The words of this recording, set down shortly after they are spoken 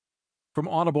From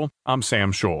Audible, I'm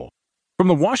Sam Scholl. From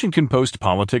the Washington Post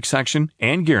politics section,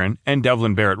 Ann Gearan and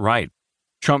Devlin Barrett write,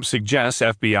 Trump suggests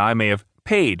FBI may have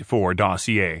paid for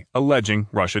Dossier, alleging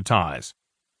Russia ties.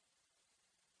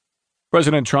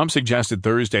 President Trump suggested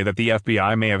Thursday that the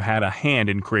FBI may have had a hand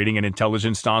in creating an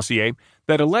intelligence dossier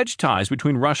that alleged ties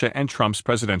between Russia and Trump's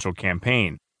presidential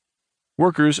campaign.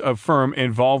 Workers of firm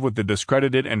involved with the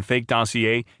discredited and fake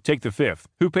dossier take the fifth.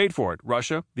 Who paid for it?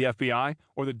 Russia, the FBI,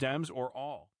 or the Dems, or all?